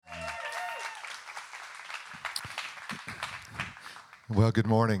Well, good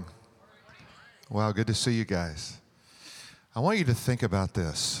morning. Wow, good to see you guys. I want you to think about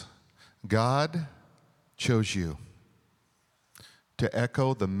this. God chose you to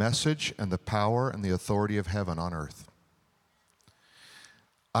echo the message and the power and the authority of heaven on earth.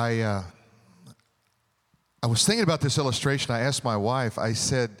 I was thinking about this illustration. I asked my wife, I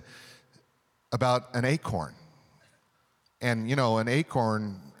said, about an acorn. And, you know, an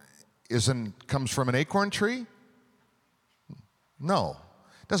acorn comes from an acorn tree? No,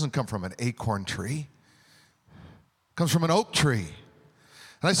 it doesn't come from an acorn tree. It comes from an oak tree.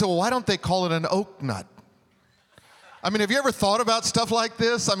 And I said, well, why don't they call it an oak nut? I mean, have you ever thought about stuff like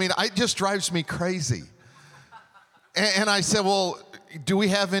this? I mean, it just drives me crazy. And I said, well, do we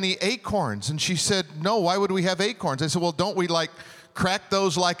have any acorns? And she said, no, why would we have acorns? I said, well, don't we crack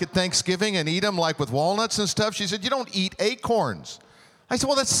those like at Thanksgiving and eat them like with walnuts and stuff? She said, you don't eat acorns. I said,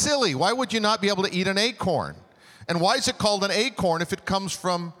 well, that's silly. Why would you not be able to eat an acorn? And why is it called an acorn if it comes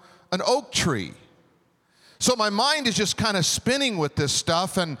from an oak tree? So my mind is just kind of spinning with this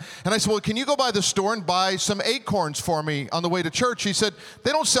stuff. And I said, well, can you go by the store and buy some acorns for me on the way to church? She said,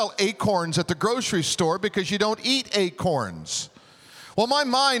 they don't sell acorns at the grocery store because you don't eat acorns. Well, my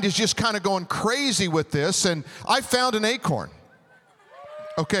mind is just kind of going crazy with this, and I found an acorn.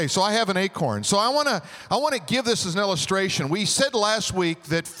 Okay, so I have an acorn. So I want to give this as an illustration. We said last week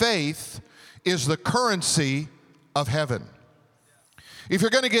that faith is the currency of heaven. If you're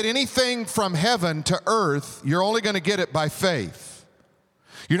going to get anything from heaven to earth, you're only going to get it by faith.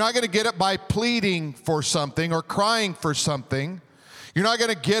 You're not going to get it by pleading for something or crying for something. You're not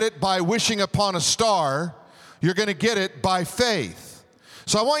going to get it by wishing upon a star. You're going to get it by faith.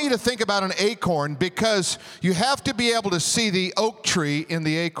 So I want you to think about an acorn, because you have to be able to see the oak tree in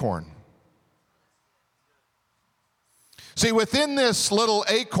the acorn. See, within this little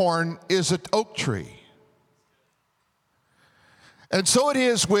acorn is an oak tree. And so it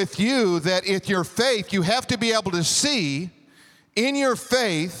is with you that in your faith, you have to be able to see in your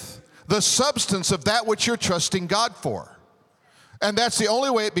faith the substance of that which you're trusting God for. And that's the only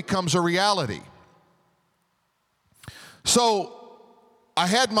way it becomes a reality. So I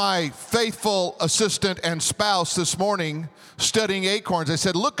had my faithful assistant and spouse this morning studying acorns. I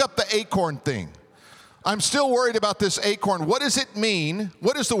said, look up the acorn thing. I'm still worried about this acorn. What does it mean?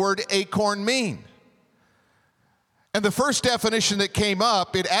 What does the word acorn mean? And the first definition that came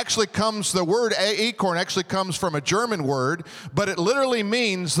up, the word acorn actually comes from a German word, but it literally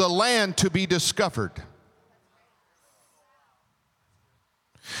means the land to be discovered.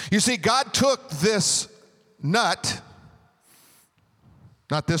 You see, God took this nut,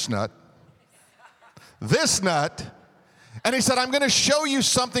 not this nut, this nut, and he said, I'm going to show you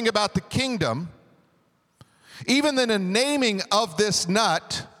something about the kingdom, even in the naming of this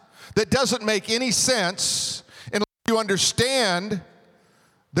nut, that doesn't make any sense. You understand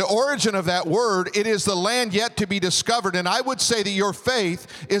the origin of that word. It is the land yet to be discovered. And I would say that your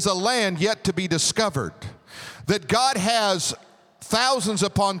faith is a land yet to be discovered. That God has thousands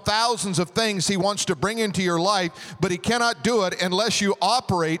upon thousands of things he wants to bring into your life, but he cannot do it unless you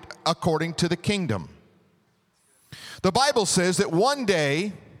operate according to the kingdom. The Bible says that one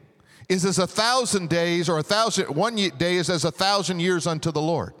day is as 1,000 days, or 1 day is as 1,000 years unto the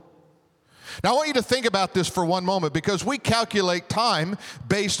Lord. Now, I want you to think about this for one moment, because we calculate time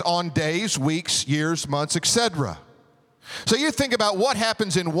based on days, weeks, years, months, etc. So you think about what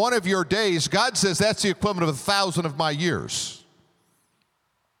happens in one of your days. God says that's the equivalent of 1,000 of my years.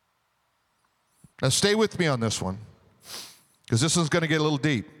 Now, stay with me on this one, because this one's going to get a little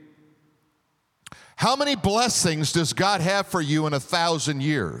deep. How many blessings does God have for you in 1,000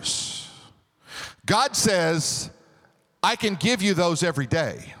 years? God says, I can give you those every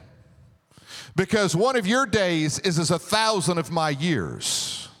day. Because one of your days is as 1,000 of my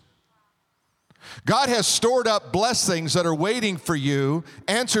years. God has stored up blessings that are waiting for you,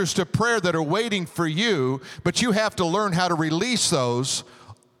 answers to prayer that are waiting for you, but you have to learn how to release those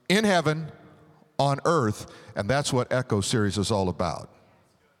in heaven, on earth, and that's what Echo Series is all about.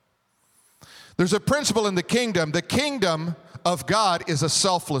 There's a principle in the kingdom. The kingdom of God is a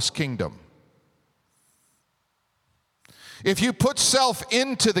selfless kingdom. If you put self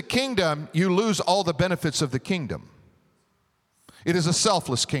into the kingdom, you lose all the benefits of the kingdom. It is a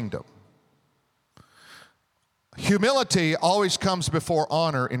selfless kingdom. Humility always comes before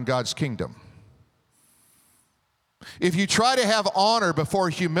honor in God's kingdom. If you try to have honor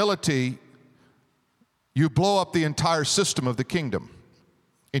before humility, you blow up the entire system of the kingdom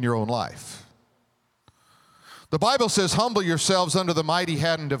in your own life. The Bible says, humble yourselves under the mighty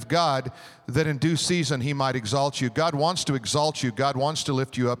hand of God, that in due season he might exalt you. God wants to exalt you. God wants to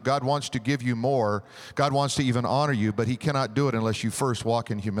lift you up. God wants to give you more. God wants to even honor you, but he cannot do it unless you first walk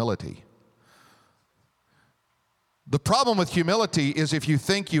in humility. The problem with humility is if you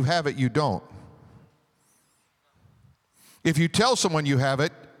think you have it, you don't. If you tell someone you have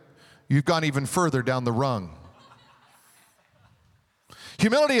it, you've gone even further down the rung.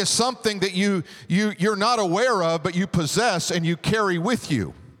 Humility is something that you're not aware of, but you possess and you carry with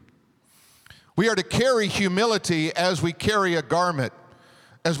you. We are to carry humility as we carry a garment,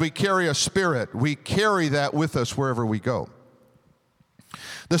 as we carry a spirit. We carry that with us wherever we go.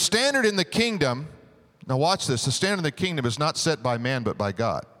 The standard in the kingdom, now watch this, the standard in the kingdom is not set by man but by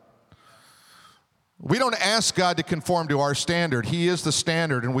God. We don't ask God to conform to our standard. He is the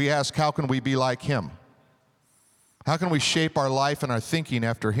standard, and we ask, how can we be like him? How can we shape our life and our thinking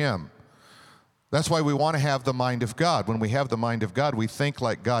after him? That's why we want to have the mind of God. When we have the mind of God, we think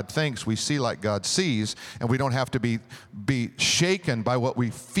like God thinks, we see like God sees, and we don't have to be shaken by what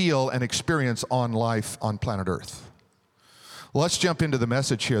we feel and experience on life on planet Earth. Well, let's jump into the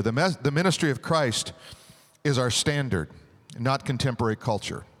message here. The ministry of Christ is our standard, not contemporary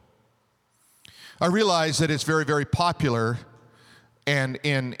culture. I realize that it's very, very popular and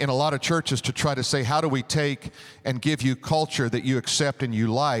in a lot of churches to try to say, how do we take and give you culture that you accept and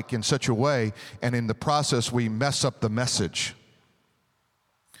you like in such a way, and in the process we mess up the message.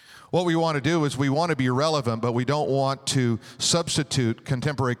 What we want to do is we want to be relevant, but we don't want to substitute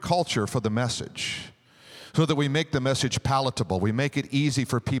contemporary culture for the message, so that we make the message palatable. We make it easy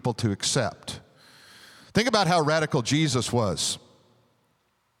for people to accept. Think about how radical Jesus was.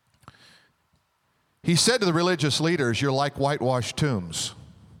 He said to the religious leaders, you're like whitewashed tombs.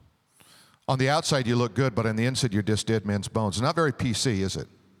 On the outside you look good, but on the inside you're just dead men's bones. Not very PC, is it?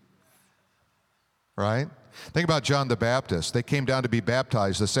 Right? Think about John the Baptist. They came down to be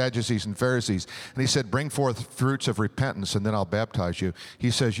baptized, the Sadducees and Pharisees, and he said, bring forth fruits of repentance and then I'll baptize you. He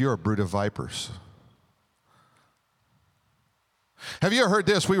says, you're a brood of vipers. Have you ever heard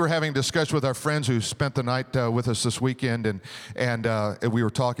this? We were having a discussion with our friends who spent the night with us this weekend, and we were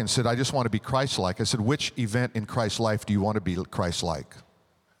talking and said, I just want to be Christ-like. I said, which event in Christ's life do you want to be Christ-like?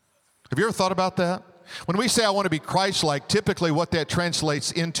 Have you ever thought about that? When we say I want to be Christ-like, typically what that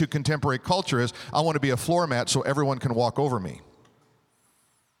translates into contemporary culture is, I want to be a floor mat so everyone can walk over me.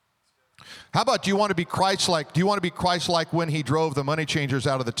 How about, do you want to be Christ-like? Do you want to be Christ-like when he drove the money changers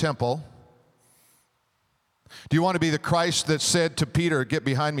out of the temple? Do you want to be the Christ that said to Peter, get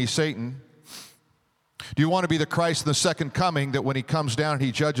behind me, Satan? Do you want to be the Christ in the second coming, that when he comes down,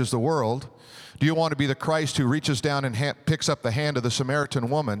 he judges the world? Do you want to be the Christ who reaches down and picks up the hand of the Samaritan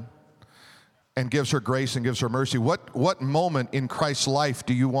woman and gives her grace and gives her mercy? What moment in Christ's life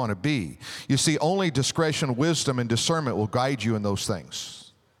do you want to be? You see, only discretion, wisdom, and discernment will guide you in those things.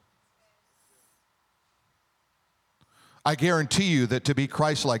 I guarantee you that to be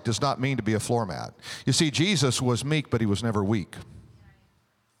Christ-like does not mean to be a floor mat. You see, Jesus was meek, but he was never weak.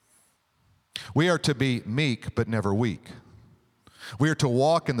 We are to be meek, but never weak. We are to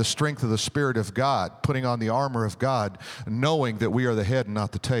walk in the strength of the Spirit of God, putting on the armor of God, knowing that we are the head and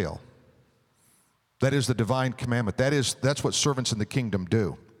not the tail. That is the divine commandment. That's what servants in the kingdom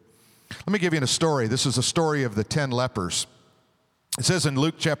do. Let me give you a story. This is a story of the 10 lepers. It says in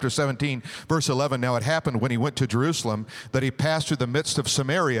Luke chapter 17, verse 11, now it happened when he went to Jerusalem that he passed through the midst of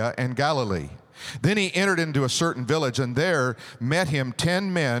Samaria and Galilee. Then he entered into a certain village, and there met him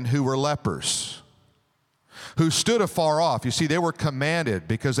 10 men who were lepers, who stood afar off. You see, they were commanded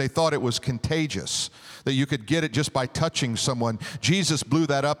because they thought it was contagious, that you could get it just by touching someone. Jesus blew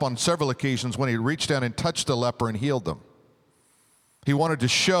that up on several occasions when he reached down and touched a leper and healed them. He wanted to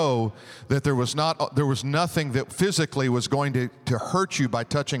show that there was nothing that physically was going to hurt you by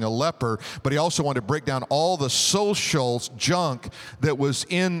touching a leper, but he also wanted to break down all the social junk that was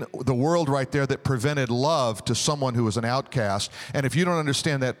in the world right there that prevented love to someone who was an outcast. And if you don't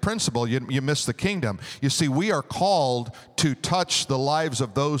understand that principle, you miss the kingdom. You see, we are called to touch the lives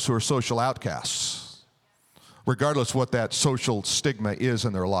of those who are social outcasts, regardless of what that social stigma is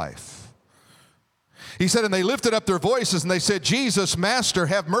in their life. He said, and they lifted up their voices and they said, Jesus, Master,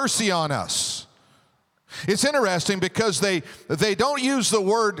 have mercy on us. It's interesting because they don't use the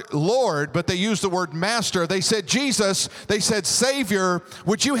word Lord, but they use the word Master. They said, Jesus, they said, Savior,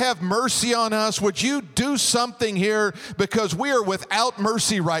 would you have mercy on us? Would you do something here? Because we are without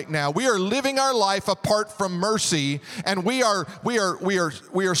mercy right now. We are living our life apart from mercy, and we are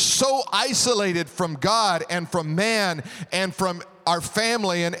so isolated from God and from man and from our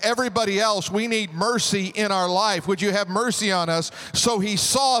family and everybody else. We need mercy in our life. Would you have mercy on us? So he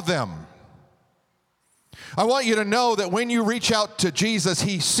saw them. I want you to know that when you reach out to Jesus,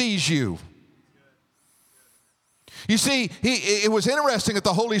 he sees you. You see, it was interesting that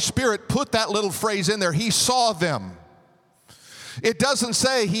the Holy Spirit put that little phrase in there. He saw them. It doesn't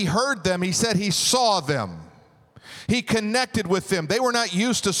say he heard them. He said he saw them. He connected with them. They were not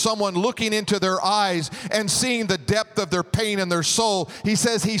used to someone looking into their eyes and seeing the depth of their pain and their soul. He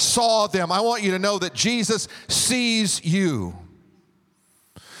says he saw them. I want you to know that Jesus sees you.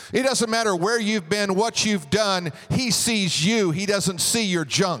 It doesn't matter where you've been, what you've done. He sees you. He doesn't see your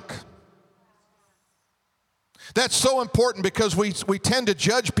junk. That's so important because we tend to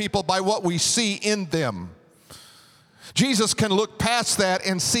judge people by what we see in them. Jesus can look past that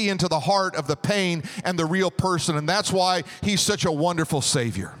and see into the heart of the pain and the real person, and that's why he's such a wonderful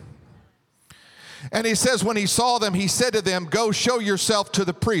Savior. And he says when he saw them, he said to them, go show yourself to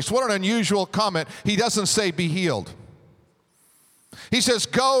the priest. What an unusual comment. He doesn't say be healed. He says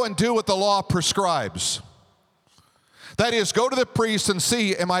go and do what the law prescribes. That is, go to the priest and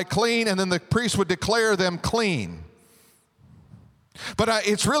see, am I clean? And then the priest would declare them clean. But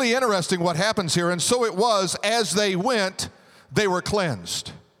it's really interesting what happens here. And so it was, as they went, they were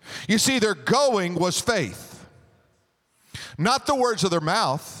cleansed. You see, their going was faith. Not the words of their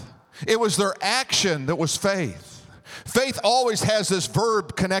mouth. It was their action that was faith. Faith always has this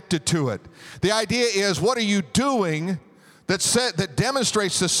verb connected to it. The idea is, what are you doing that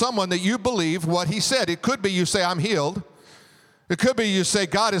demonstrates to someone that you believe what he said? It could be you say, I'm healed. It could be you say,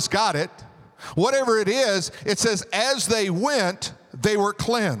 God has got it. Whatever it is, it says, as they went, they were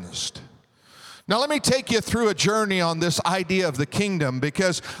cleansed. Now let me take you through a journey on this idea of the kingdom,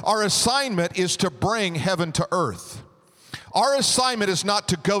 because our assignment is to bring heaven to earth. Our assignment is not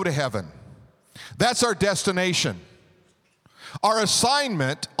to go to heaven. That's our destination. Our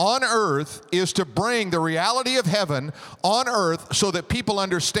assignment on earth is to bring the reality of heaven on earth so that people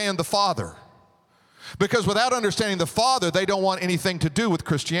understand the Father. Because without understanding the Father, they don't want anything to do with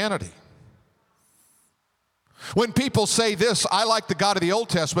Christianity. When people say this, I like the God of the Old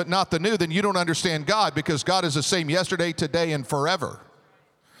Testament, not the New, then you don't understand God, because God is the same yesterday, today, and forever.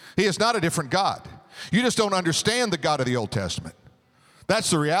 He is not a different God. You just don't understand the God of the Old Testament.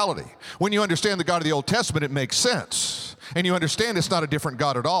 That's the reality. When you understand the God of the Old Testament, it makes sense. And you understand it's not a different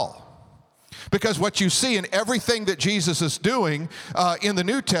God at all. Because what you see in everything that Jesus is doing in the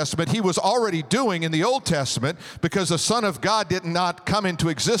New Testament, he was already doing in the Old Testament, because the Son of God did not come into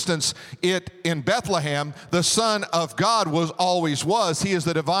existence in Bethlehem. The Son of God always was. He is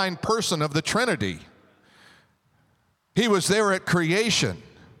the divine person of the Trinity. He was there at creation.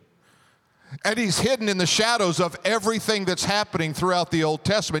 And he's hidden in the shadows of everything that's happening throughout the Old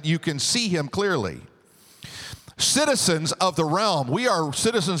Testament. You can see him clearly. Citizens of the realm. We are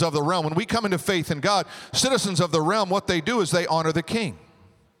citizens of the realm. When we come into faith in God, citizens of the realm, what they do is they honor the King.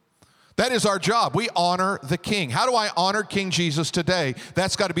 That is our job. We honor the King. How do I honor King Jesus today?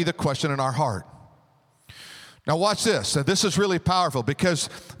 That's got to be the question in our heart. Now watch this. And this is really powerful, because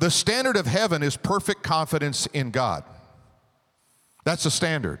the standard of heaven is perfect confidence in God. That's the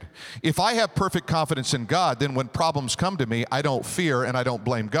standard. If I have perfect confidence in God, then when problems come to me, I don't fear and I don't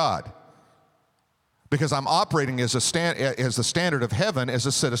blame God. Because I'm operating as the standard of heaven as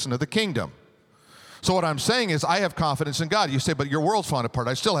a citizen of the kingdom. So what I'm saying is I have confidence in God. You say, but your world's falling apart.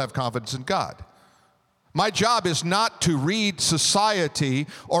 I still have confidence in God. My job is not to read society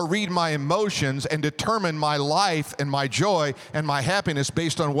or read my emotions and determine my life and my joy and my happiness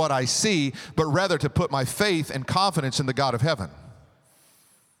based on what I see, but rather to put my faith and confidence in the God of heaven.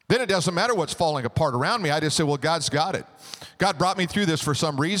 Then it doesn't matter what's falling apart around me. I just say, well, God's got it. God brought me through this for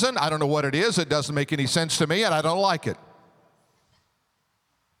some reason. I don't know what it is. It doesn't make any sense to me, and I don't like it.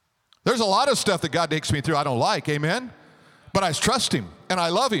 There's a lot of stuff that God takes me through I don't like, amen? But I trust him, and I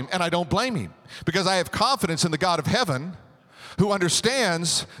love him, and I don't blame him, because I have confidence in the God of heaven who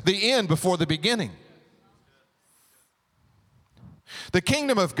understands the end before the beginning. The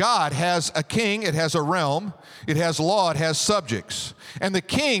kingdom of God has a king, it has a realm, it has law, it has subjects. And the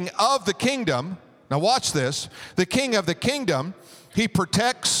king of the kingdom, now watch this, the king of the kingdom, he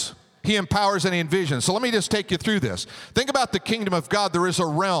protects, he empowers, and he envisions. So let me just take you through this. Think about the kingdom of God. There is a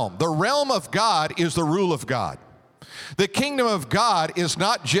realm. The realm of God is the rule of God. The kingdom of God is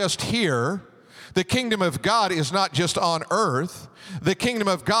not just here. The kingdom of God is not just on earth. The kingdom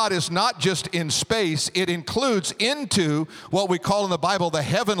of God is not just in space. It includes into what we call in the Bible the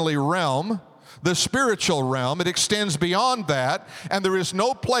heavenly realm, the spiritual realm. It extends beyond that, and there is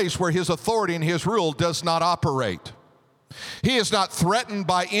no place where his authority and his rule does not operate. He is not threatened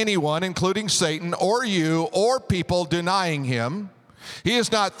by anyone, including Satan or you or people denying him. He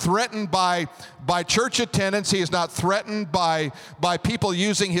is not threatened by church attendance. He is not threatened by people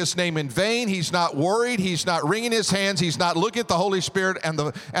using his name in vain. He's not worried. He's not wringing his hands. He's not looking at the Holy Spirit and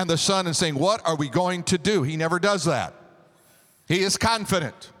the Son and saying, what are we going to do? He never does that. He is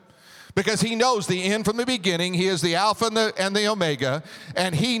confident because he knows the end from the beginning. He is the Alpha and the Omega,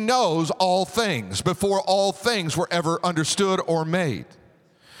 and he knows all things before all things were ever understood or made.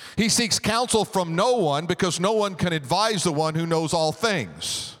 He seeks counsel from no one because no one can advise the one who knows all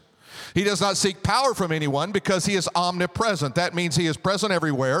things. He does not seek power from anyone because he is omnipresent. That means he is present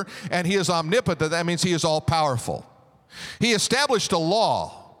everywhere, and he is omnipotent. That means he is all-powerful. He established a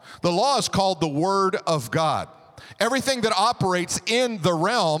law. The law is called the Word of God. Everything that operates in the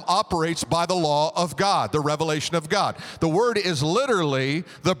realm operates by the law of God, the revelation of God. The Word is literally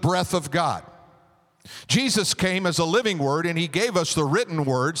the breath of God. Jesus came as a living word, and he gave us the written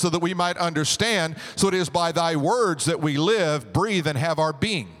word so that we might understand. So it is by thy words that we live, breathe, and have our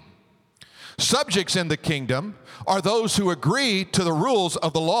being. Subjects in the kingdom are those who agree to the rules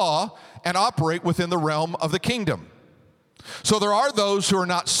of the law and operate within the realm of the kingdom. So there are those who are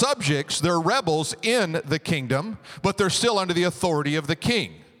not subjects, they're rebels in the kingdom, but they're still under the authority of the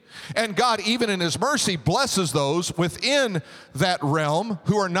king. And God, even in his mercy, blesses those within that realm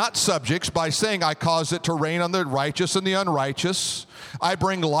who are not subjects by saying, I cause it to rain on the righteous and the unrighteous. I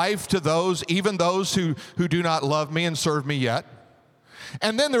bring life to those, even those who do not love me and serve me yet.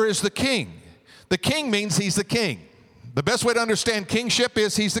 And then there is the king. The king means he's the king. The best way to understand kingship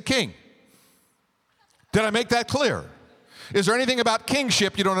is he's the king. Did I make that clear? Is there anything about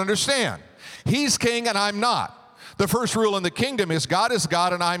kingship you don't understand? He's king and I'm not. The first rule in the kingdom is God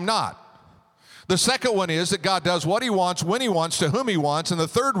and I'm not. The second one is that God does what he wants, when he wants, to whom he wants. And the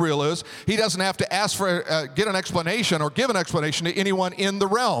third rule is he doesn't have to ask for, get an explanation or give an explanation to anyone in the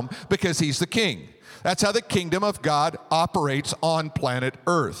realm because he's the king. That's how the kingdom of God operates on planet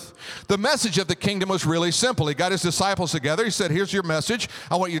Earth. The message of the kingdom was really simple. He got his disciples together. He said, here's your message.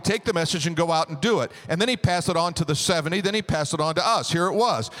 I want you to take the message and go out and do it. And then he passed it on to the 70. Then he passed it on to us. Here it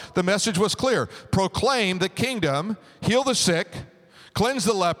was. The message was clear. Proclaim the kingdom, heal the sick, cleanse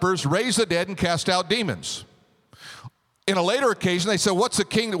the lepers, raise the dead, and cast out demons. In a later occasion, they said, what's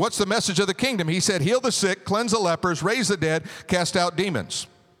the message of the kingdom? He said, heal the sick, cleanse the lepers, raise the dead, cast out demons.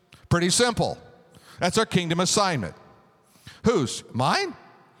 Pretty simple. That's our kingdom assignment. Whose? Mine?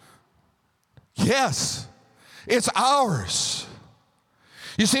 Yes, it's ours.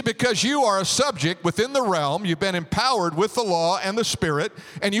 You see, because you are a subject within the realm, you've been empowered with the law and the Spirit,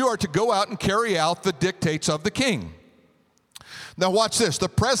 and you are to go out and carry out the dictates of the king. Now watch this. The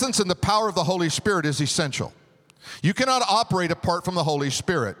presence and the power of the Holy Spirit is essential. You cannot operate apart from the Holy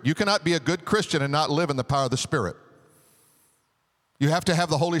Spirit. You cannot be a good Christian and not live in the power of the Spirit. You have to have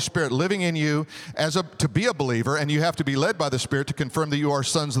the Holy Spirit living in you to be a believer, and you have to be led by the Spirit to confirm that you are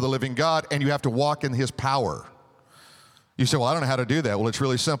sons of the living God, and you have to walk in his power. You say, well, I don't know how to do that. Well, it's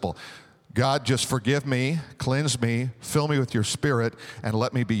really simple. God, just forgive me, cleanse me, fill me with your Spirit, and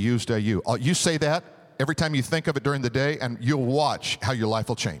let me be used by you. You say that every time you think of it during the day, and you'll watch how your life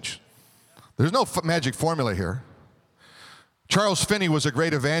will change. There's no magic formula here. Charles Finney was a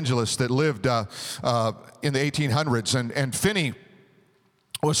great evangelist that lived in the 1800s, and Finney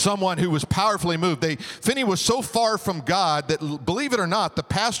was someone who was powerfully moved. Finney was so far from God that, believe it or not, the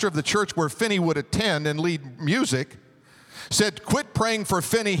pastor of the church where Finney would attend and lead music said, quit praying for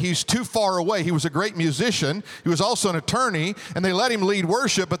Finney, he's too far away. He was a great musician. He was also an attorney, and they let him lead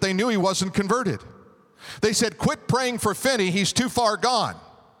worship, but they knew he wasn't converted. They said, quit praying for Finney, he's too far gone.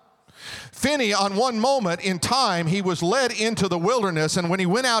 Finney, on one moment in time, he was led into the wilderness, and when he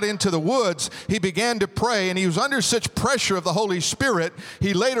went out into the woods, he began to pray, and he was under such pressure of the Holy Spirit,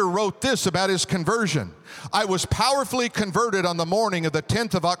 he later wrote this about his conversion. I was powerfully converted on the morning of the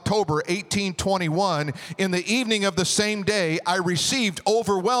 10th of October, 1821. In the evening of the same day, I received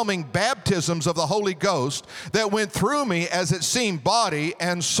overwhelming baptisms of the Holy Ghost that went through me, as it seemed, body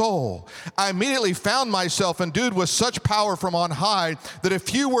and soul. I immediately found myself endued with such power from on high that a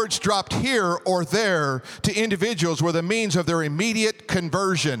few words dropped here or there to individuals were the means of their immediate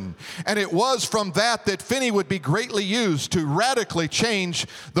conversion. And it was from that Finney would be greatly used to radically change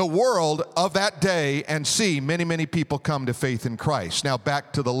the world of that day and see many, many people come to faith in Christ. Now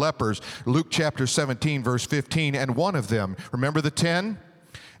back to the lepers, Luke chapter 17, verse 15, and one of them, remember the 10?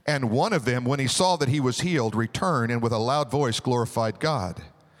 And one of them, when he saw that he was healed, returned and with a loud voice glorified God.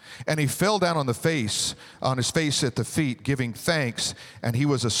 And he fell down on his face at the feet, giving thanks, and he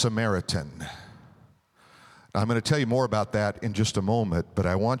was a Samaritan. Now, I'm going to tell you more about that in just a moment, but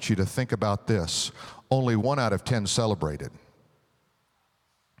I want you to think about this. Only 1 out of 10 celebrated.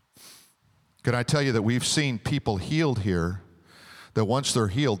 Can I tell you that we've seen people healed here that once they're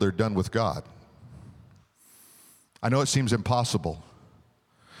healed, they're done with God. I know it seems impossible.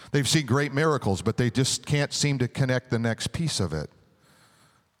 They've seen great miracles, but they just can't seem to connect the next piece of it.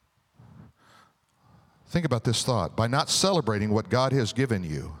 Think about this thought. By not celebrating what God has given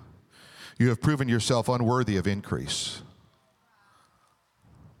you, you have proven yourself unworthy of increase.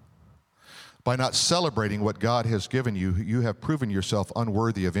 By not celebrating what God has given you, you have proven yourself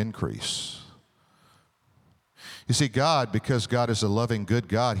unworthy of increase. You see, God, because God is a loving, good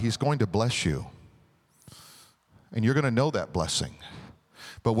God, He's going to bless you. And you're going to know that blessing.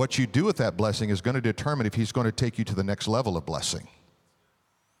 But what you do with that blessing is going to determine if He's going to take you to the next level of blessing.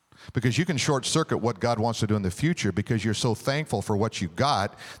 Because you can short circuit what God wants to do in the future because you're so thankful for what you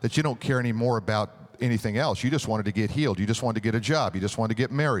got that you don't care anymore about anything else. You just wanted to get healed. You just wanted to get a job. You just wanted to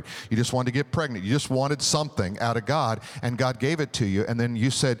get married. You just wanted to get pregnant. You just wanted something out of God, and God gave it to you. And then you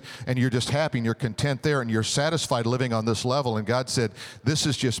said, and you're just happy and you're content there and you're satisfied living on this level. And God said, this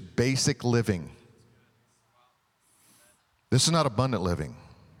is just basic living. This is not abundant living.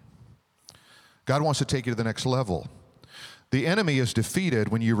 God wants to take you to the next level. The enemy is defeated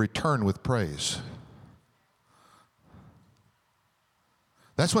when you return with praise.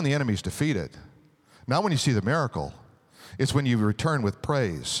 That's when the enemy is defeated. Not when you see the miracle. It's when you return with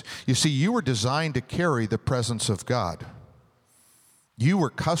praise. You see, you were designed to carry the presence of God. You were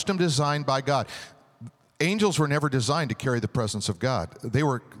custom designed by God. Angels were never designed to carry the presence of God. They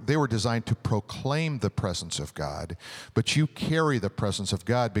were designed to proclaim the presence of God, but you carry the presence of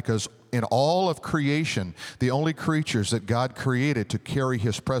God because in all of creation, the only creatures that God created to carry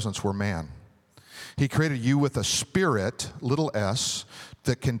His presence were man. He created you with a spirit, little s,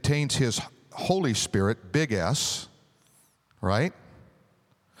 that contains His Holy Spirit, big S, right?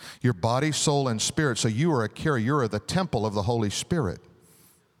 Your body, soul, and spirit. So you are a carrier. You are the temple of the Holy Spirit.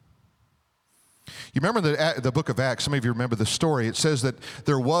 You remember the book of Acts, some of you remember the story. It says that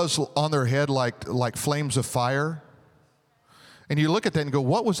there was on their head like flames of fire. And you look at that and go,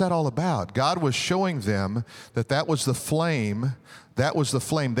 what was that all about? God was showing them that was the flame. That was the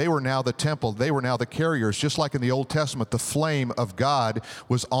flame. They were now the temple. They were now the carriers. Just like in the Old Testament, the flame of God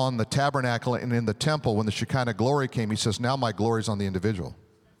was on the tabernacle and in the temple. When the Shekinah glory came, He says, now my glory is on the individual.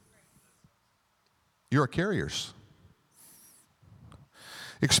 You're carriers.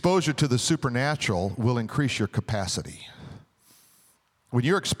 Exposure to the supernatural will increase your capacity. When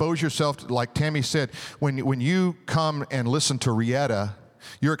you expose yourself, like Tammy said, when you come and listen to Rietta,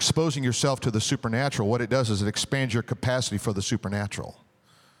 you're exposing yourself to the supernatural. What it does is it expands your capacity for the supernatural.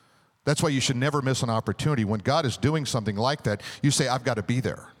 That's why you should never miss an opportunity. When God is doing something like that, you say, I've got to be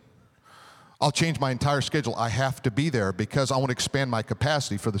there. I'll change my entire schedule. I have to be there because I want to expand my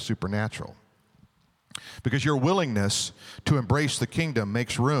capacity for the supernatural. Because your willingness to embrace the kingdom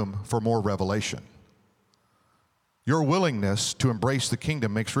makes room for more revelation. Your willingness to embrace the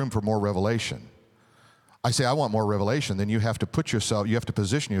kingdom makes room for more revelation. I say, I want more revelation, then you have to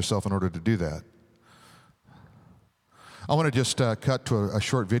position yourself in order to do that. I want to just cut to a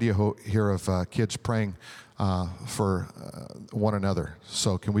short video here of kids praying for one another.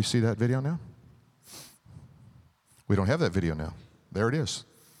 So can we see that video now? We don't have that video now. There it is.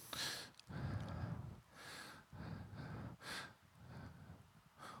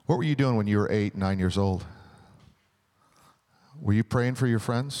 What were you doing when you were 8, 9 years old? Were you praying for your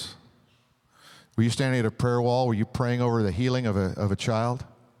friends? Were you standing at a prayer wall? Were you praying over the healing of a child?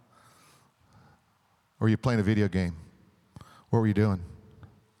 Or were you playing a video game? What were you doing?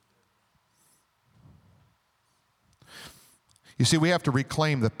 You see, we have to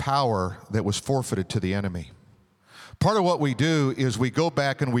reclaim the power that was forfeited to the enemy. Part of what we do is we go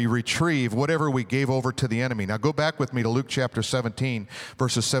back and we retrieve whatever we gave over to the enemy. Now go back with me to Luke chapter 17,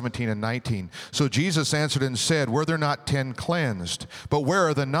 verses 17 and 19. So Jesus answered and said, were there not 10 cleansed? But where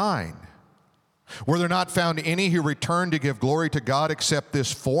are the 9? Were there not found any who returned to give glory to God except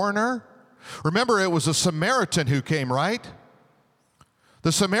this foreigner? Remember, it was a Samaritan who came, right?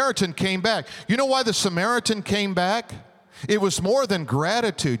 The Samaritan came back. You know why the Samaritan came back? It was more than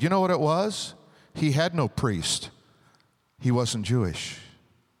gratitude. You know what it was? He had no priest. He wasn't Jewish.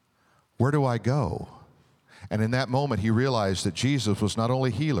 Where do I go? And in that moment, he realized that Jesus was not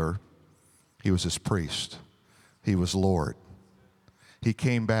only healer, He was His priest. He was Lord. He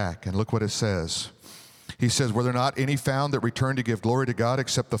came back, and look what it says. He says, were there not any found that returned to give glory to God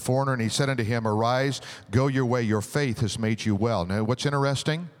except the foreigner? And He said unto him, arise, go your way, your faith has made you well. Now, what's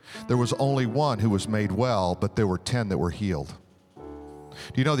interesting? There was only one who was made well, but there were 10 that were healed.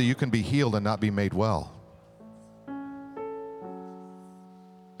 Do you know that you can be healed and not be made well?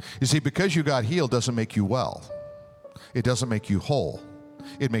 You see, because you got healed doesn't make you well. It doesn't make you whole.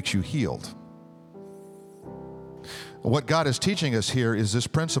 It makes you healed. What God is teaching us here is this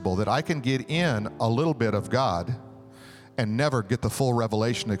principle that I can get in a little bit of God and never get the full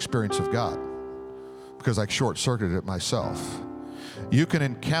revelation experience of God because I short-circuited it myself. You can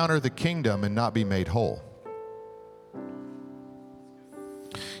encounter the kingdom and not be made whole.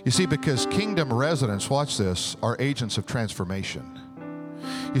 You see, because kingdom residents, watch this, are agents of transformation.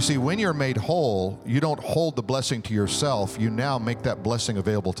 You see, when you're made whole, you don't hold the blessing to yourself. You now make that blessing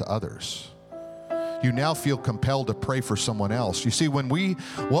available to others. You now feel compelled to pray for someone else. You see,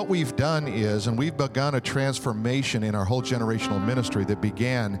 what we've done is, and we've begun a transformation in our whole generational ministry that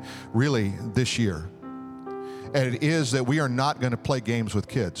began really this year. And it is that we are not going to play games with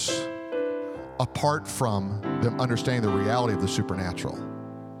kids apart from them understanding the reality of the supernatural.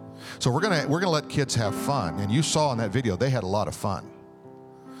 So we're gonna let kids have fun. And you saw in that video, they had a lot of fun.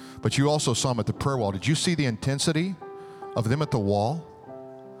 But you also saw them at the prayer wall. Did you see the intensity of them at the wall?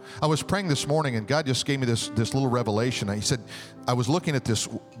 I was praying this morning, and God just gave me this little revelation. He said, I was looking at this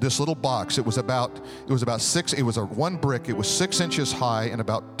little box. It was about six. It was one brick. It was 6 inches high and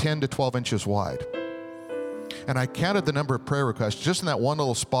about 10 to 12 inches wide. And I counted the number of prayer requests just in that one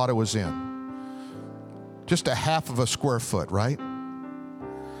little spot I was in. Just a half of a square foot, right?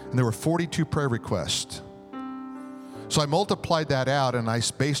 And there were 42 prayer requests. So I multiplied that out, and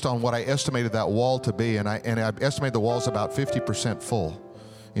based on what I estimated that wall to be, and I estimated the wall's about 50% full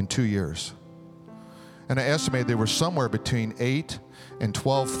in 2 years. And I estimated there were somewhere between 8,000 and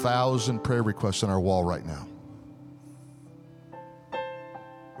 12,000 prayer requests on our wall right now.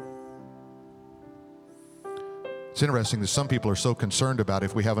 It's interesting that some people are so concerned about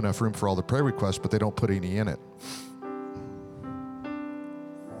if we have enough room for all the prayer requests, but they don't put any in it.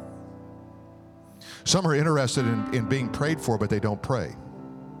 Some are interested in being prayed for, but they don't pray.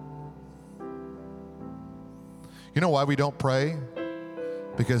 You know why we don't pray?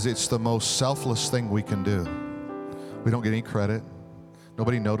 Because it's the most selfless thing we can do. We don't get any credit.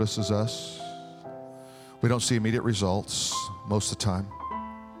 Nobody notices us. We don't see immediate results most of the time.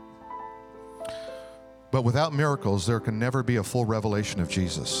 But without miracles, there can never be a full revelation of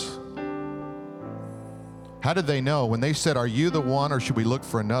Jesus. How did they know? When they said, "Are you the one, or should we look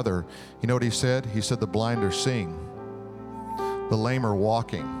for another?" You know what he said? He said, "The blind are seeing. The lame are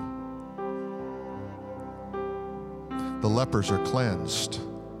walking. The lepers are cleansed.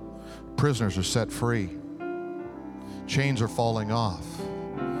 Prisoners are set free. Chains are falling off."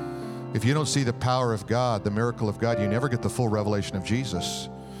 If you don't see the power of God, the miracle of God, you never get the full revelation of Jesus.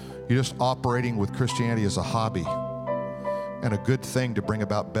 You're just operating with Christianity as a hobby and a good thing to bring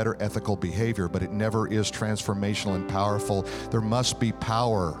about better ethical behavior, but it never is transformational and powerful. There must be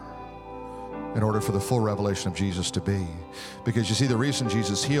power in order for the full revelation of Jesus to be. Because you see, the reason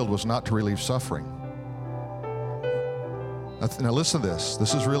Jesus healed was not to relieve suffering. Now listen to this.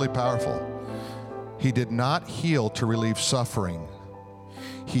 This is really powerful. He did not heal to relieve suffering.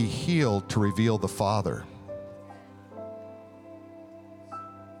 He healed to reveal the Father.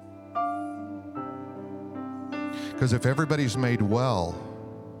 Because if everybody's made well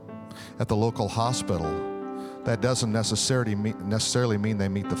at the local hospital, that doesn't necessarily mean they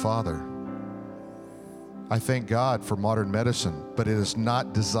meet the Father. I thank God for modern medicine, but it is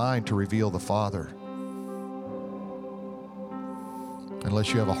not designed to reveal the Father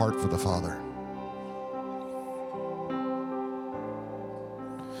unless you have a heart for the Father.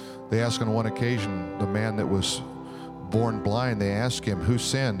 They asked on one occasion the man that was born blind, they asked him, who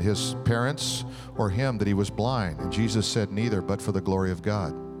sinned, his parents or him that he was blind? And Jesus said, neither, but for the glory of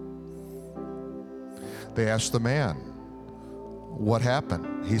God. They asked the man, what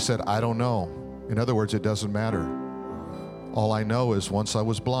happened? He said, I don't know. In other words, it doesn't matter. All I know is once I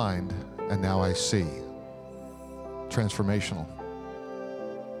was blind and now I see. Transformational.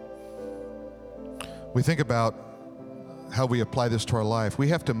 We think about how we apply this to our life. We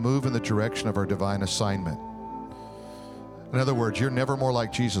have to move in the direction of our divine assignment. In other words, you're never more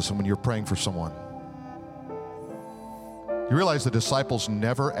like Jesus than when you're praying for someone. You realize the disciples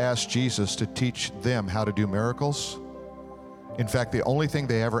never asked Jesus to teach them how to do miracles? In fact, the only thing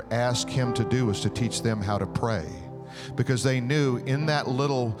they ever asked him to do was to teach them how to pray, because they knew in that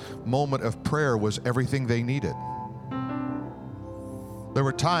little moment of prayer was everything they needed. There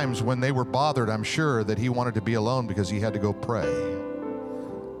were times when they were bothered, I'm sure, that he wanted to be alone because he had to go pray.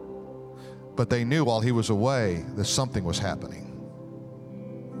 But they knew while he was away that something was happening.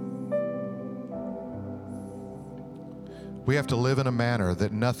 We have to live in a manner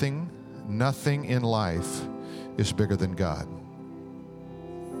that nothing in life is bigger than God.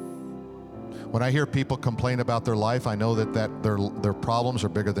 When I hear people complain about their life, I know that their problems are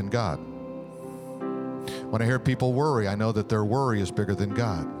bigger than God. When I hear people worry, I know that their worry is bigger than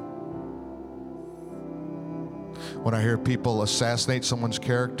God. When I hear people assassinate someone's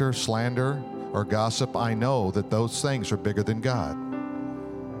character, slander, or gossip, I know that those things are bigger than God.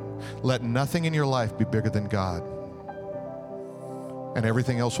 Let nothing in your life be bigger than God, and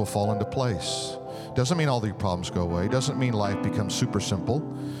everything else will fall into place. Doesn't mean all your problems go away. Doesn't mean life becomes super simple.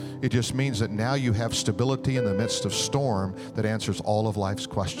 It just means that now you have stability in the midst of storm that answers all of life's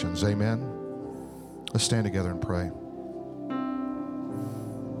questions. Amen? Let's stand together and pray.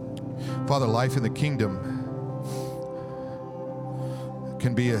 Father, life in the kingdom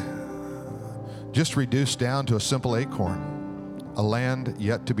can be just reduced down to a simple acorn, a land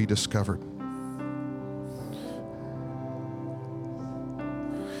yet to be discovered.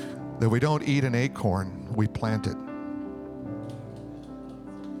 That we don't eat an acorn, we plant it.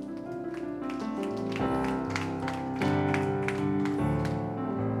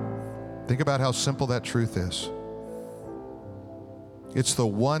 Think about how simple that truth is. It's the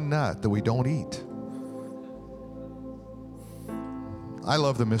one nut that we don't eat. I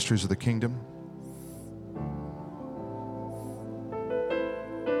love the mysteries of the kingdom.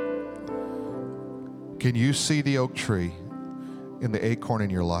 Can you see the oak tree in the acorn in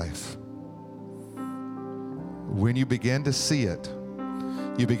your life? When you begin to see it,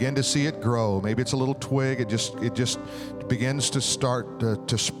 you begin to see it grow. Maybe it's a little twig. It just begins to start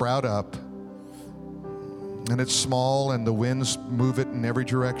to sprout up. And it's small and the winds move it in every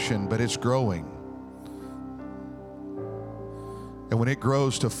direction, but it's growing. And when it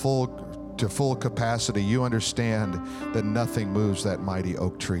grows to full capacity, you understand that nothing moves that mighty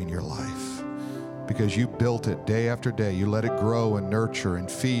oak tree in your life. Because you built it day after day. You let it grow and nurture and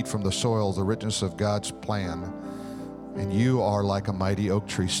feed from the soil, the richness of God's plan. And you are like a mighty oak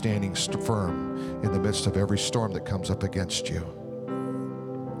tree standing firm in the midst of every storm that comes up against you.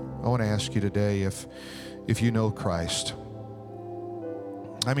 I want to ask you today if you know Christ.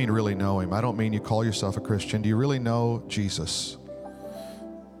 I mean really know Him. I don't mean you call yourself a Christian. Do you really know Jesus?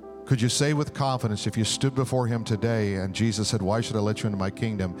 Could you say with confidence, if you stood before Him today and Jesus said, "Why should I let you into my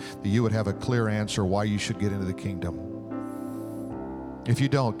kingdom?" that you would have a clear answer why you should get into the kingdom? If you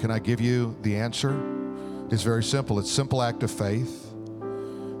don't, can I give you the answer? It's very simple. It's a simple act of faith.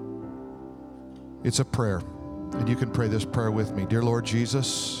 It's a prayer. And you can pray this prayer with me. Dear Lord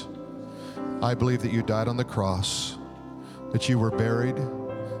Jesus, I believe that you died on the cross, that you were buried,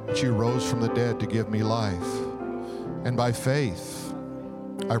 that you rose from the dead to give me life. And by faith,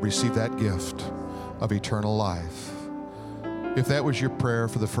 I receive that gift of eternal life. If that was your prayer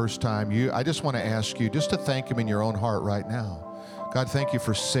for the first time, I just want to ask you just to thank Him in your own heart right now. God, thank you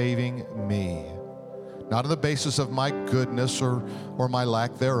for saving me. Not on the basis of my goodness or my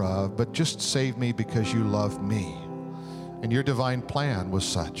lack thereof, but just save me because you love me. And your divine plan was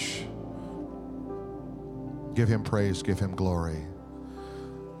such. Give Him praise, give Him glory.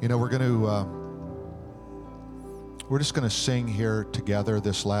 You know, we're just going to sing here together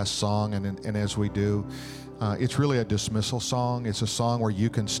this last song, and as we do, it's really a dismissal song. It's a song where you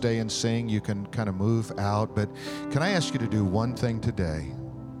can stay and sing, you can kind of move out, but can I ask you to do one thing today?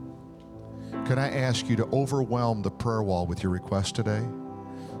 Can I ask you to overwhelm the prayer wall with your request today?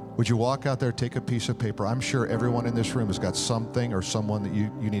 Would you walk out there, take a piece of paper? I'm sure everyone in this room has got something or someone that you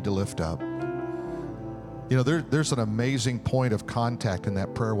need to lift up. You know, there's an amazing point of contact in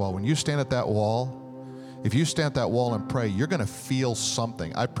that prayer wall. When you stand at that wall, if you stand at that wall and pray, you're going to feel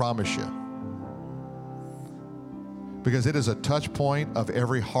something, I promise you. Because it is a touch point of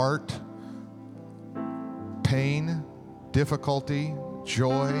every heart, pain, difficulty,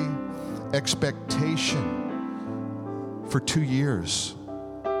 joy, expectation for 2 years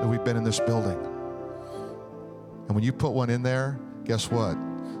that we've been in this building. And when you put one in there, guess what?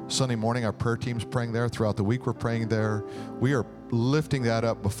 Sunday morning, our prayer team's praying there. Throughout the week, we're praying there. We are lifting that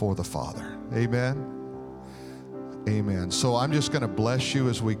up before the Father. Amen? Amen. So I'm just going to bless you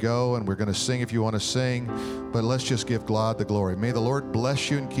as we go, and we're going to sing if you want to sing, but let's just give God the glory. May the Lord bless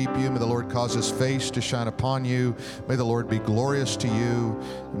you and keep you. May the Lord cause His face to shine upon you. May the Lord be glorious to you.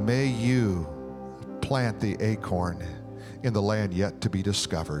 May you plant the acorn in the land yet to be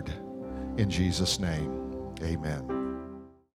discovered. In Jesus' name, amen.